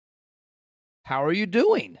how are you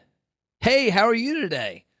doing? Hey, how are you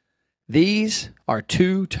today? These are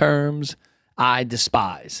two terms I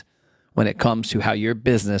despise when it comes to how your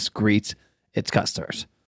business greets its customers.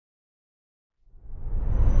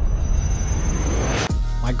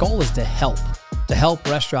 My goal is to help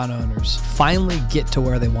restaurant owners finally get to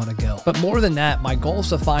where they want to go. But more than that, my goal is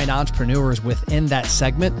to find entrepreneurs within that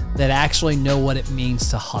segment that actually know what it means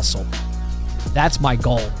to hustle. That's my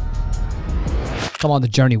goal. Come on the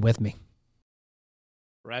journey with me.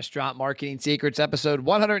 Restaurant Marketing Secrets, episode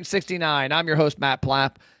 169. I'm your host, Matt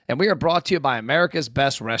Plapp, and we are brought to you by America's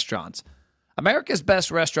Best Restaurants. America's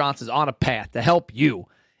Best Restaurants is on a path to help you,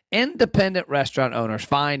 independent restaurant owners,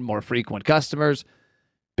 find more frequent customers,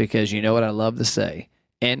 because you know what I love to say,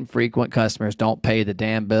 infrequent customers don't pay the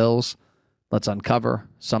damn bills. Let's uncover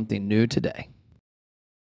something new today.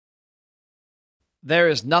 There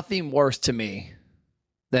is nothing worse to me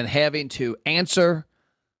than having to answer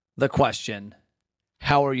the question,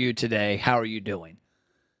 how are you today? How are you doing?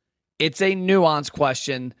 It's a nuanced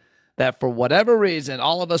question that for whatever reason,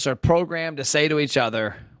 all of us are programmed to say to each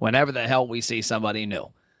other whenever the hell we see somebody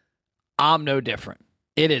new. I'm no different.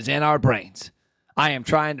 It is in our brains. I am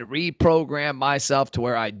trying to reprogram myself to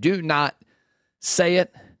where I do not say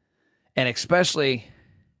it and especially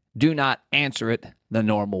do not answer it the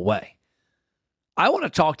normal way. I want to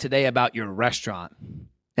talk today about your restaurant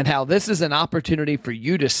and how this is an opportunity for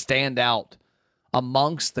you to stand out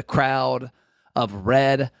amongst the crowd of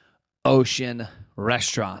red ocean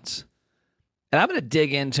restaurants. And I'm going to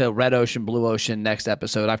dig into red ocean, blue ocean next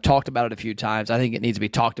episode. I've talked about it a few times. I think it needs to be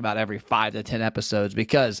talked about every 5 to 10 episodes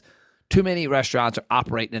because too many restaurants are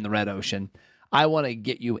operating in the red ocean. I want to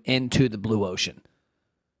get you into the blue ocean.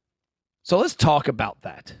 So let's talk about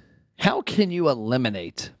that. How can you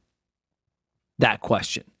eliminate that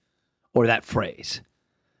question or that phrase?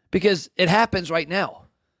 Because it happens right now.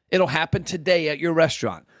 It'll happen today at your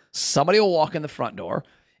restaurant. Somebody will walk in the front door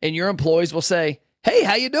and your employees will say, hey,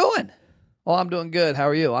 how you doing? Oh, I'm doing good. How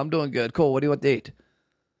are you? I'm doing good. Cool. What do you want to eat?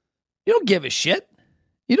 You don't give a shit.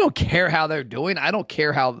 You don't care how they're doing. I don't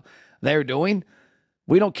care how they're doing.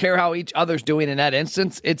 We don't care how each other's doing in that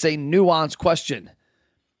instance. It's a nuanced question.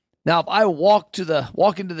 Now, if I walk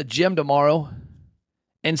into the gym tomorrow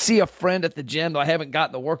and see a friend at the gym that I haven't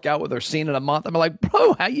gotten to work out with or seen in a month, I'm like,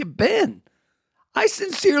 bro, how you been? I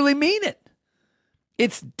sincerely mean it.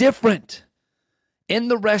 It's different. In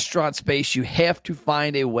the restaurant space, you have to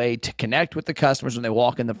find a way to connect with the customers when they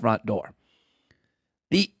walk in the front door.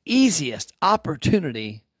 The easiest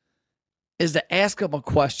opportunity is to ask them a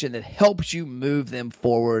question that helps you move them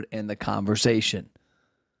forward in the conversation.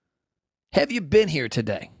 Have you been here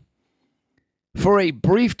today? For a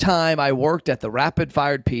brief time, I worked at the Rapid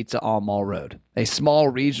Fired Pizza on Mall Road, a small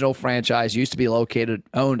regional franchise used to be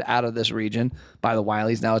owned out of this region by the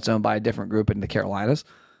Wileys. Now it's owned by a different group in the Carolinas.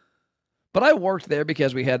 But I worked there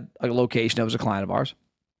because we had a location that was a client of ours.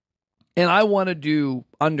 And I wanted to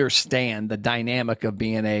understand the dynamic of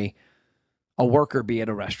being a worker, be at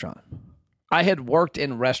a restaurant. I had worked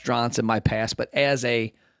in restaurants in my past, but as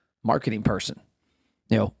a marketing person,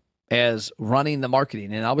 as running the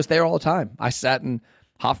marketing. And I was there all the time. I sat in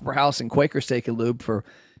Hofbrauhaus and Quaker Steak and Lube for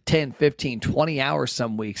 10, 15, 20 hours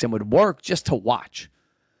some weeks and would work just to watch.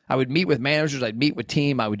 I would meet with managers. I'd meet with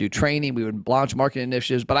team. I would do training. We would launch marketing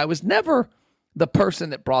initiatives. But I was never the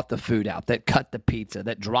person that brought the food out, that cut the pizza,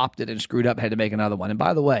 that dropped it and screwed up and had to make another one. And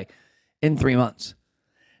by the way, in 3 months,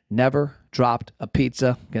 never dropped a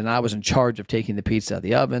pizza, and I was in charge of taking the pizza out of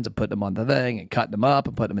the ovens and putting them on the thing and cutting them up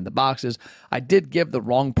and putting them in the boxes. I did give the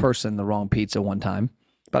wrong person the wrong pizza one time,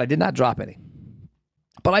 but I did not drop any.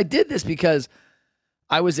 But I did this because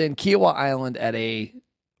I was in Kiowa Island at a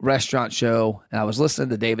restaurant show, and I was listening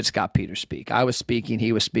to David Scott Peters speak. I was speaking,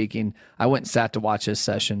 he was speaking. I went and sat to watch his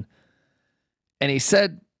session, and he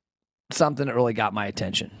said something that really got my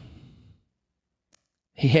attention.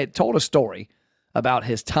 He had told a story about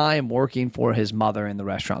his time working for his mother in the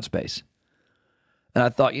restaurant space. And I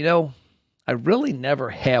thought, I really never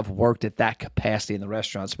have worked at that capacity in the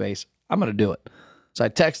restaurant space. I'm going to do it. So I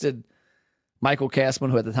texted Michael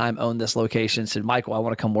Kastman, who at the time owned this location, said, Michael, I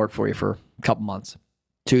want to come work for you for a couple months,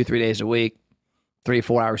 2-3 days a week,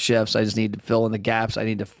 3-4 hour shifts. I just need to fill in the gaps. I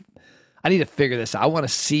need to figure this out. I want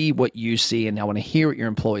to see what you see, and I want to hear what your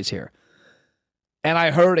employees hear. And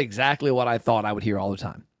I heard exactly what I thought I would hear all the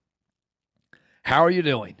time. How are you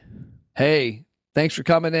doing? Hey, thanks for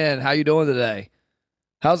coming in. How you doing today?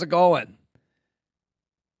 How's it going?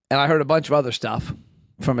 And I heard a bunch of other stuff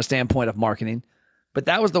from a standpoint of marketing, but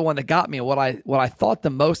that was the one that got me. And what I thought the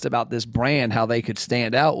most about this brand, how they could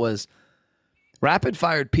stand out, was Rapid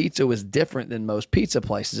Fired Pizza was different than most pizza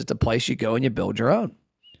places. It's a place you go and you build your own.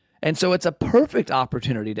 And so it's a perfect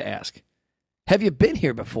opportunity to ask, have you been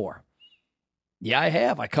here before? Yeah, I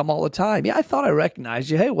have. I come all the time. Yeah, I thought I recognized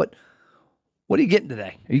you. Hey, what are you getting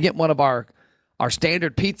today? Are you getting one of our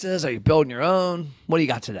standard pizzas? Are you building your own? What do you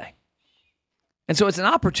got today? And so it's an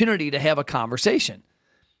opportunity to have a conversation.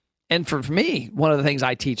 And for me, one of the things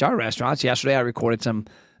I teach our restaurants, yesterday I recorded some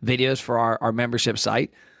videos for our membership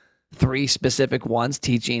site, 3 specific ones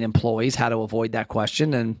teaching employees how to avoid that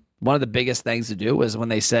question. And one of the biggest things to do is when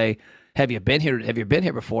they say, have you been here? Have you been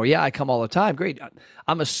here before? Yeah, I come all the time. Great.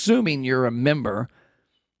 I'm assuming you're a member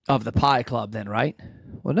of the Pie Club then, right?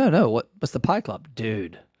 Well, no. What's the Pie Club?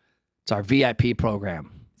 Dude, it's our VIP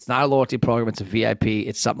program. It's not a loyalty program. It's a VIP.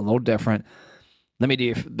 It's something a little different. Let me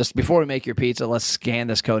do this before we make your pizza. Let's scan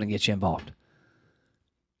this code and get you involved.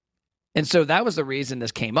 And so that was the reason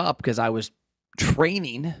this came up, because I was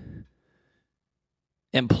training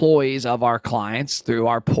employees of our clients through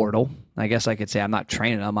our portal. I guess I could say I'm not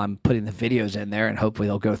training them. I'm putting the videos in there and hopefully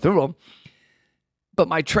they'll go through them. But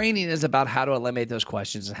my training is about how to eliminate those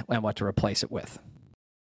questions and what to replace it with.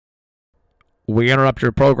 We interrupt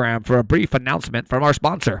your program for a brief announcement from our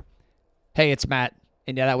sponsor. Hey, it's Matt.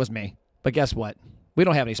 And yeah, that was me. But guess what? We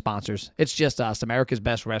don't have any sponsors. It's just us, America's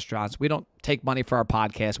Best Restaurants. We don't take money for our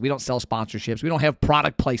podcast. We don't sell sponsorships. We don't have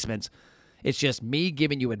product placements. It's just me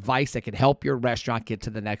giving you advice that can help your restaurant get to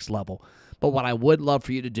the next level. But what I would love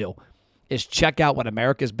for you to do is check out what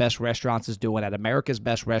America's Best Restaurants is doing at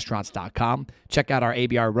americasbestrestaurants.com. Check out our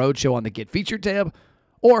ABR Roadshow on the Get Featured tab,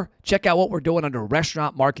 or check out what we're doing under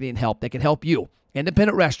Restaurant Marketing Help that can help you,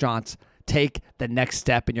 independent restaurants, take the next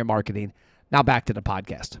step in your marketing. Now back to the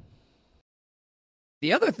podcast.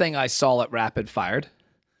 The other thing I saw at Rapid Fired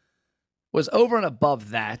was over and above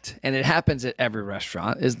that, and it happens at every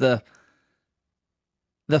restaurant, is the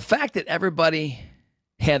fact that everybody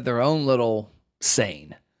had their own little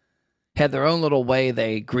saying, had their own little way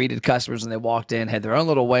they greeted customers when they walked in, had their own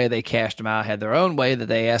little way they cashed them out, had their own way that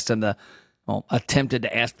they asked them attempted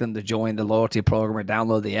to ask them to join the loyalty program or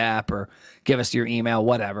download the app or give us your email,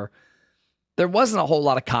 whatever. There wasn't a whole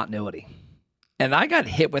lot of continuity. And I got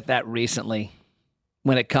hit with that recently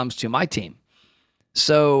when it comes to my team.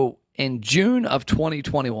 So in June of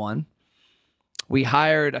 2021, we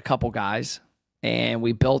hired a couple guys and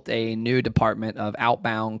we built a new department of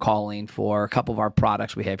outbound calling for a couple of our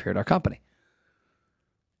products we have here at our company.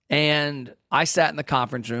 And I sat in the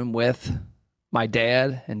conference room with my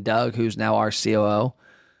dad and Doug, who's now our COO.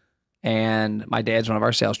 And my dad's one of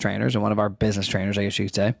our sales trainers and one of our business trainers, I guess you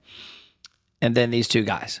could say. And then these 2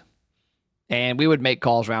 guys. And we would make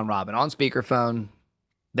calls round robin on speakerphone.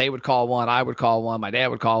 They would call one, I would call one, my dad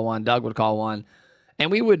would call one, Doug would call one. And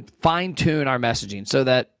we would fine tune our messaging so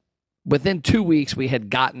that within 2 weeks, we had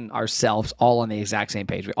gotten ourselves all on the exact same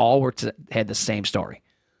page. We all had the same story.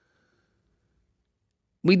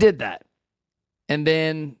 We did that. And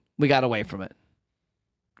then we got away from it.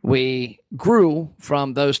 We grew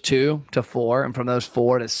from those 2 to 4, and from those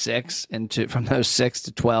 4 to 6, and from those 6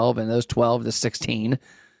 to 12, and those 12 to 16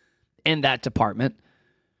 in that department.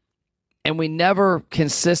 And we never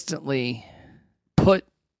consistently put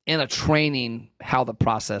in a training how the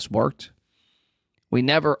process worked. We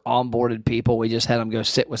never onboarded people. We just had them go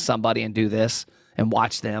sit with somebody and do this and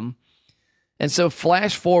watch them. And so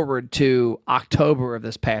flash forward to October of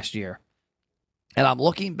this past year, and I'm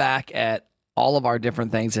looking back at all of our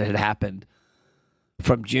different things that had happened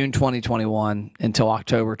from June 2021 until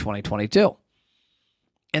October 2022.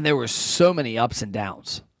 And there were so many ups and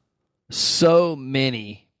downs, so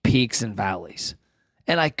many peaks and valleys.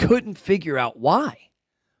 And I couldn't figure out why.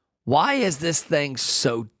 Why is this thing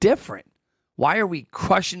so different? Why are we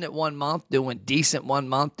crushing it one month, doing decent one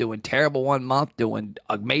month, doing terrible one month, doing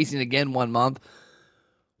amazing again one month?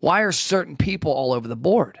 Why are certain people all over the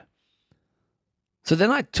board? So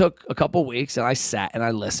then I took a couple weeks and I sat and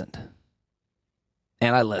I listened.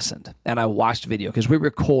 And I listened and I watched video because we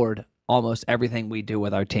record almost everything we do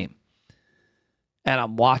with our team. And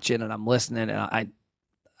I'm watching and I'm listening and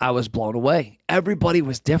I was blown away. Everybody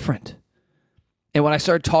was different. And when I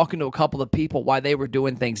started talking to a couple of people why they were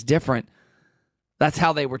doing things different, that's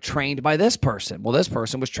how they were trained by this person. Well, this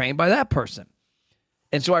person was trained by that person.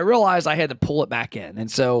 And so I realized I had to pull it back in.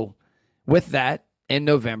 And so with that, in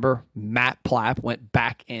November, Matt Plapp went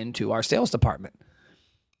back into our sales department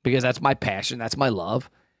because that's my passion. That's my love.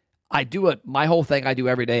 My whole thing I do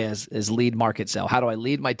every day is lead, market, sell. How do I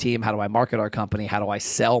lead my team? How do I market our company? How do I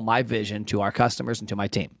sell my vision to our customers and to my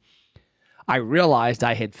team? I realized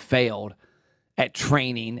I had failed at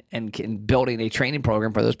training and building a training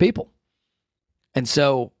program for those people. And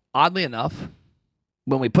so, oddly enough,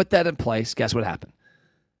 when we put that in place, guess what happened?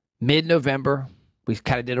 Mid-November, we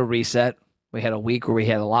kind of did a reset. We had a week where we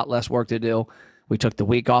had a lot less work to do. We took the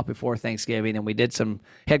week off before Thanksgiving, and we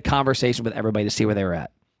had conversation with everybody to see where they were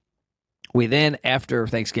at. We then, after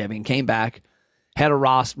Thanksgiving, came back, had a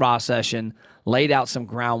raw session, laid out some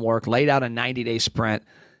groundwork, laid out a 90-day sprint,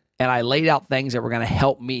 and I laid out things that were going to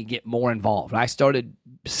help me get more involved. I started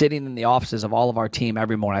sitting in the offices of all of our team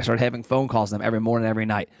every morning. I started having phone calls with them every morning, every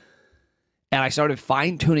night. And I started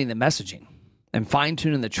fine-tuning the messaging and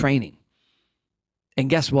fine-tuning the training. And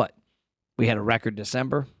guess what? We had a record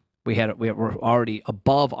December. We were already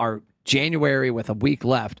above our January with a week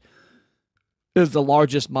left. It is the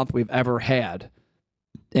largest month we've ever had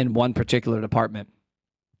in one particular department.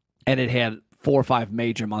 And it had 4 or 5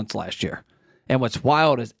 major months last year. And what's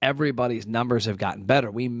wild is everybody's numbers have gotten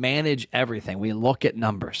better. We manage everything. We look at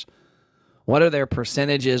numbers. What are their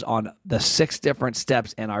percentages on the 6 different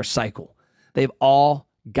steps in our cycle? They've all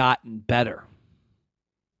gotten better.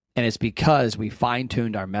 And it's because we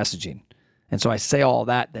fine-tuned our messaging. And so I say all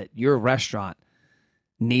that your restaurant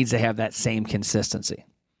needs to have that same consistency.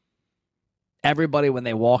 Everybody, when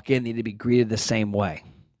they walk in, need to be greeted the same way.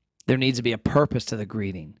 There needs to be a purpose to the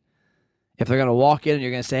greeting. If they're going to walk in and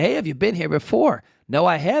you're going to say, hey, have you been here before? No,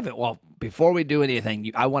 I haven't. Well, before we do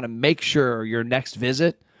anything, I want to make sure your next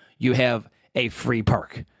visit, you have a free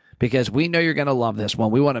perk. Because we know you're going to love this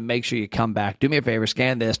one. We want to make sure you come back. Do me a favor,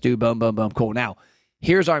 scan this, do boom, boom, boom. Cool. Now,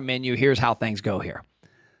 here's our menu. Here's how things go here.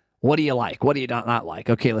 What do you like? What do you not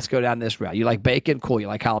like? Okay, let's go down this route. You like bacon? Cool. You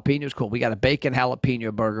like jalapenos? Cool. We got a bacon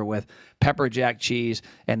jalapeno burger with pepper jack cheese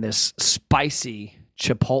and this spicy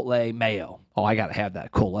chipotle mayo. Oh, I got to have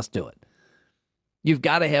that. Cool. Let's do it. You've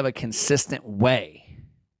got to have a consistent way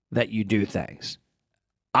that you do things.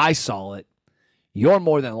 I saw it. You're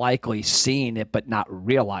more than likely seeing it, but not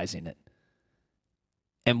realizing it.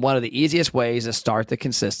 And one of the easiest ways to start the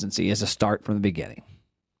consistency is to start from the beginning.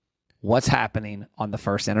 What's happening on the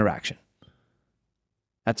first interaction?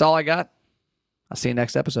 That's all I got. I'll see you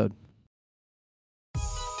next episode.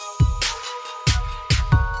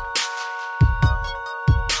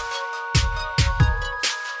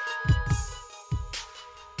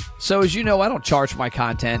 So as you know, I don't charge for my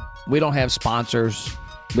content. We don't have sponsors.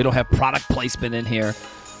 We don't have product placement in here.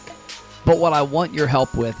 But what I want your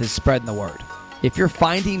help with is spreading the word. If you're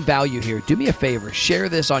finding value here, do me a favor. Share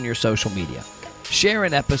this on your social media. Share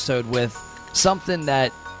an episode with something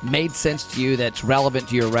that made sense to you, that's relevant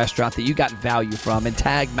to your restaurant, that you got value from, and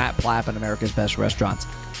tag Matt Plapp and America's Best Restaurants.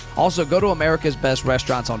 Also, go to America's Best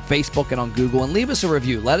Restaurants on Facebook and on Google and leave us a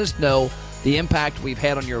review. Let us know the impact we've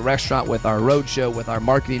had on your restaurant with our roadshow, with our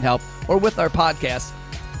marketing help, or with our podcast.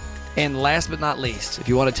 And last but not least, if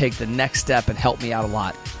you want to take the next step and help me out a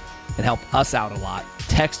lot and help us out a lot,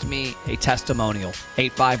 text me a testimonial,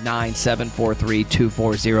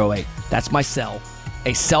 859-743-2408. That's my cell.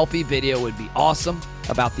 A selfie video would be awesome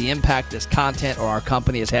about the impact this content or our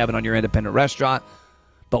company is having on your independent restaurant.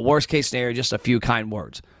 But worst case scenario, just a few kind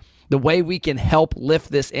words. The way we can help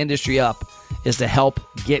lift this industry up is to help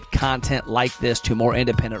get content like this to more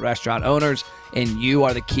independent restaurant owners, and you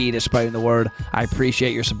are the key to spreading the word. I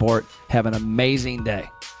appreciate your support. Have an amazing day.